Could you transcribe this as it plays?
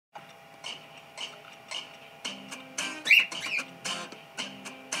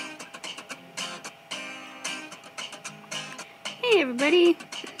Hey everybody,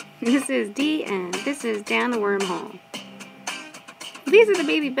 this is Dee and this is Down the Wormhole. These are the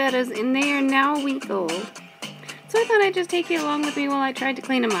baby bettas and they are now a week old. So I thought I'd just take you along with me while I tried to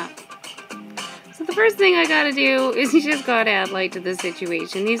clean them up. So the first thing I gotta do is you just gotta add light to the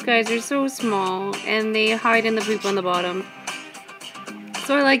situation. These guys are so small and they hide in the poop on the bottom.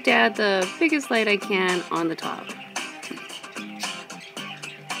 So I like to add the biggest light I can on the top.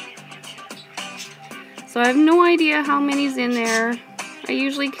 So I have no idea how many's in there. I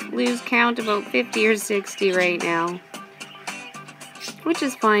usually lose count about 50 or 60 right now, which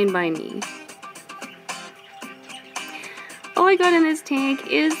is fine by me. All I got in this tank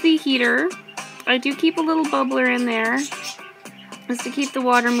is the heater. I do keep a little bubbler in there just to keep the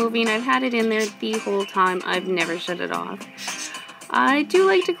water moving. I've had it in there the whole time. I've never shut it off. I do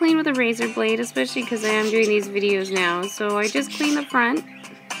like to clean with a razor blade, especially because I am doing these videos now. So I just clean the front.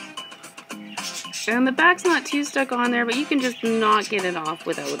 And the back's not too stuck on there, but you can just not get it off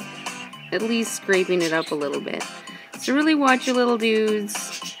without at least scraping it up a little bit. So really watch your little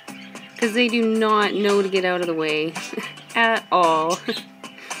dudes, because they do not know to get out of the way at all.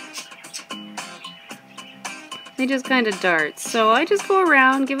 They just kind of dart. So I just go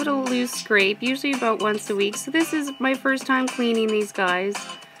around, give it a loose scrape, usually about once a week. So this is my first time cleaning these guys.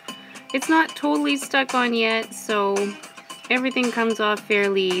 It's not totally stuck on yet, so everything comes off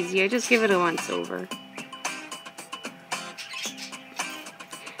fairly easy. I just give it a once over.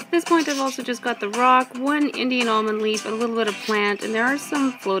 At this point I've also just got the rock, one Indian almond leaf, a little bit of plant, and there are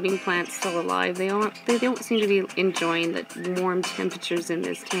some floating plants still alive. They don't seem to be enjoying the warm temperatures in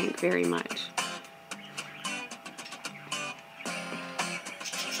this tank very much.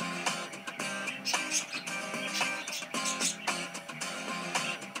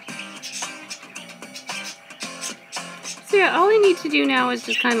 So yeah, all I need to do now is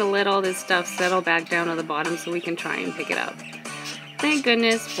just kind of let all this stuff settle back down to the bottom so we can try and pick it up. Thank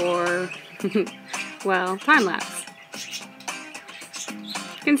goodness for, well, time-lapse.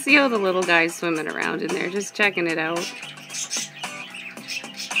 You can see all the little guys swimming around in there, just checking it out.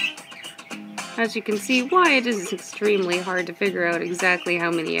 As you can see, why it is extremely hard to figure out exactly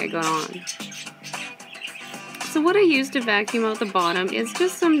how many I got on. So what I use to vacuum out the bottom is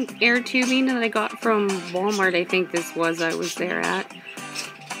just some air tubing that I got from Walmart, I think this was, I was there at.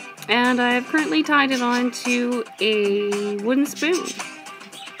 And I've currently tied it on to a wooden spoon.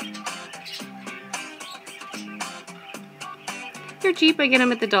 They're cheap, I get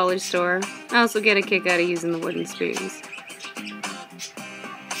them at the dollar store. I also get a kick out of using the wooden spoons.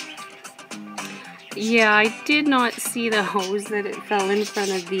 Yeah, I did not see the hose that it fell in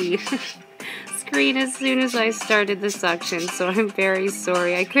front of the screen as soon as I started the suction, so I'm very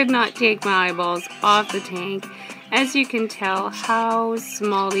sorry. I could not take my eyeballs off the tank. As you can tell how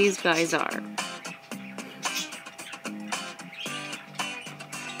small these guys are.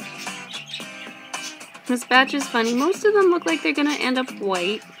 This batch is funny. Most of them look like they're going to end up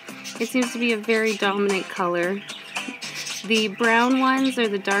white. It seems to be a very dominant color. The brown ones or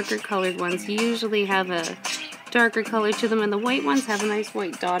the darker colored ones usually have a darker color to them, and the white ones have a nice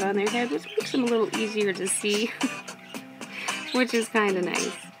white dot on their head, which makes them a little easier to see, which is kind of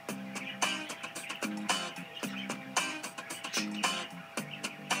nice.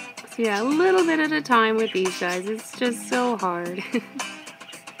 So yeah, a little bit at a time with these guys. It's just so hard.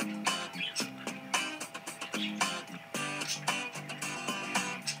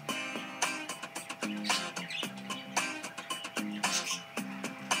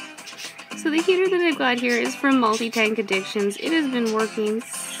 So the heater that I've got here is from Multi-Tank Addictions. It has been working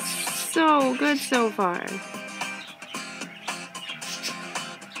so good so far.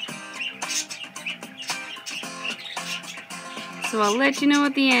 So I'll let you know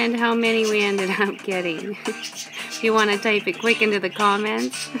at the end how many we ended up getting. If you want to type it quick into the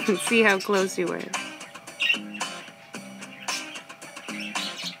comments and see how close you were.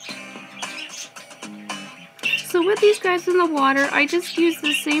 So with these guys in the water, I just use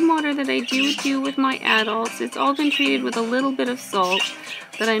the same water that I do with my adults. It's all been treated with a little bit of salt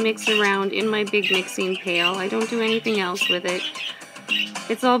that I mix around in my big mixing pail. I don't do anything else with it.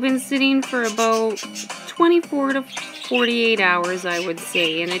 It's all been sitting for about 24 to 48 hours, I would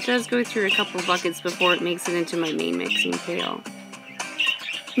say, and it does go through a couple buckets before it makes it into my main mixing pail.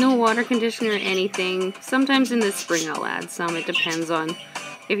 No water conditioner or anything. Sometimes in the spring I'll add some. It depends on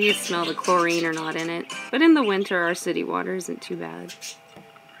if you smell the chlorine or not in it. But in the winter, our city water isn't too bad.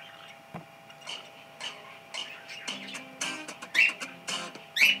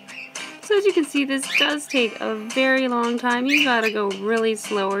 So as you can see, this does take a very long time. You gotta go really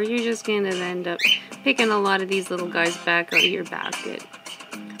slow or you're just gonna end up picking a lot of these little guys back out of your basket.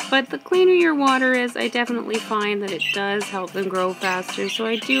 But the cleaner your water is, I definitely find that it does help them grow faster. So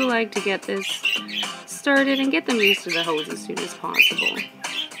I do like to get this started and get them used to the hose as soon as possible.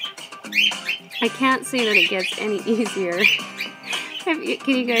 I can't say that it gets any easier. Can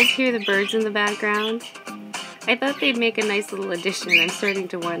you guys hear the birds in the background? I thought they'd make a nice little addition. I'm starting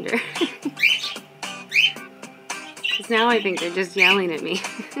to wonder. Because now I think they're just yelling at me.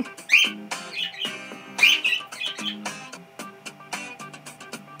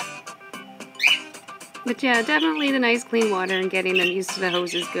 But yeah, definitely the nice clean water and getting them used to the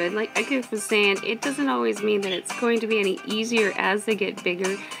hose is good. Like I was saying, it doesn't always mean that it's going to be any easier as they get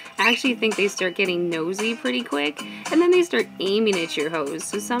bigger. I actually think they start getting nosy pretty quick, and then they start aiming at your hose.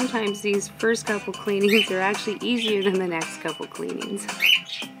 So sometimes these first couple cleanings are actually easier than the next couple cleanings.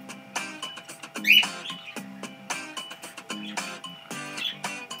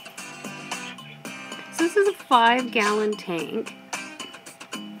 So this is a 5-gallon tank.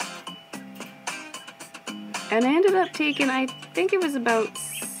 And I ended up taking, I think it was about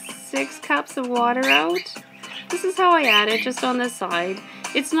 6 cups of water out. This is how I add it, just on the side.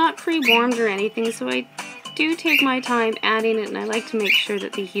 It's not pre-warmed or anything, so I do take my time adding it, and I like to make sure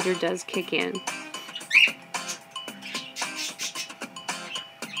that the heater does kick in.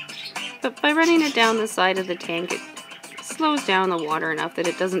 But by running it down the side of the tank, it slows down the water enough that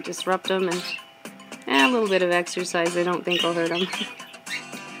it doesn't disrupt them, and a little bit of exercise I don't think will hurt them.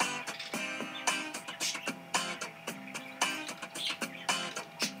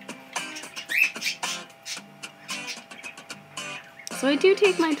 So I do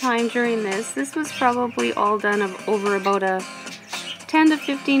take my time during this. This was probably all done over about a 10 to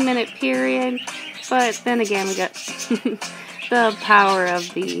 15 minute period. But then again, we got the power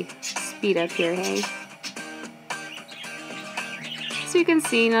of the speed up here, hey? So you can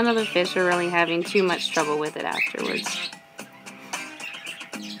see none of the fish are really having too much trouble with it afterwards.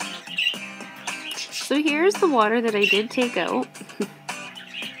 So here's the water that I did take out.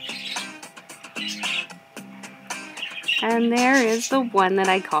 And there is the one that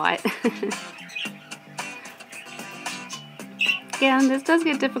I caught. Again, this does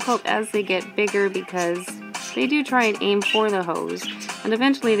get difficult as they get bigger because they do try and aim for the hose, and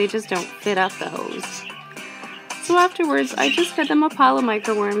eventually they just don't fit up the hose. So afterwards, I just fed them a pile of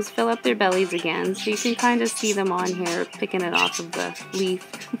microworms, fill up their bellies again, so you can kind of see them on here picking it off of the leaf.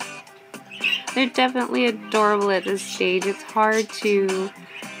 They're definitely adorable at this stage. It's hard to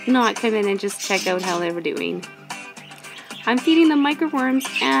not come in and just check out how they're doing. I'm feeding the microworms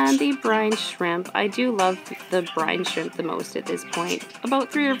and the brine shrimp. I do love the brine shrimp the most at this point.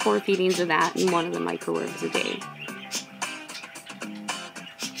 About 3 or 4 feedings of that and 1 of the microworms a day.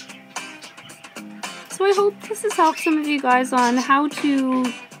 So I hope this has helped some of you guys on how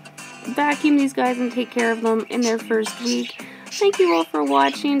to vacuum these guys and take care of them in their first week. Thank you all for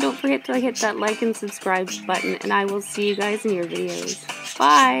watching. Don't forget to hit that like and subscribe button, and I will see you guys in your videos.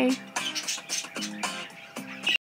 Bye!